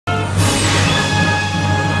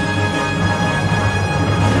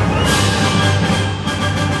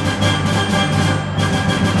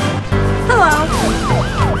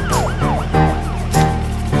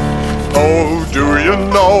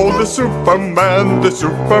know the Superman, the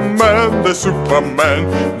Superman, the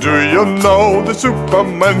Superman? Do you know the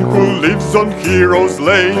Superman who lives on Heroes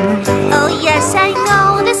Lane? Oh yes, I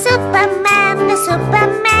know the Superman, the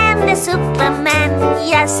Superman, the Superman.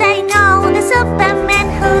 Yes, I know the Superman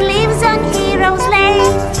who lives on Heroes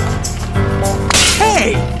Lane.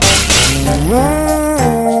 Hey!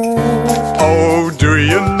 Oh, do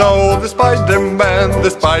you know the Spider-Man, the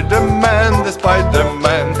Spider-Man, the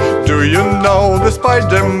Spider-Man? Do you know the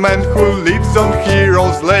Spider-Man who lives on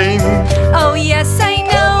Heroes Lane? Oh yes, I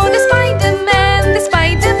know the Spider-Man, the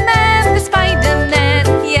Spider-Man, the Spider-Man.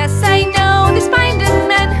 Yes, I know the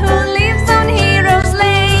Spider-Man who lives on Heroes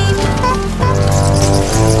Lane.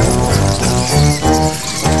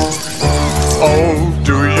 Oh,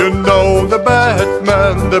 do you know the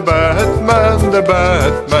Batman, the Batman, the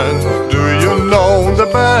Batman? Do you know the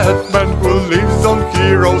Batman who lives on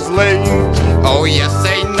Heroes Lane? Oh yes,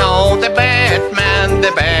 I know the Batman,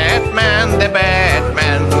 the Batman, the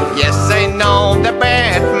Batman. Yes, I know the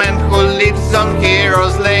Batman who lives on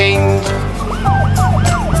Heroes Lane.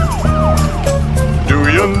 Do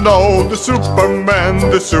you know the Superman,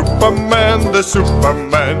 the Superman, the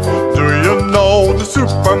Superman? Do you know the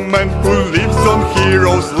Superman who lives on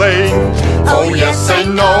Heroes Lane? Oh yes, I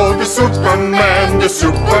know the Superman, the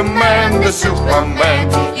Superman, the Superman.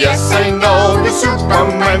 Yes, I know the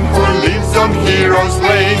Superman who lives on Heroes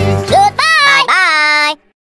Lane.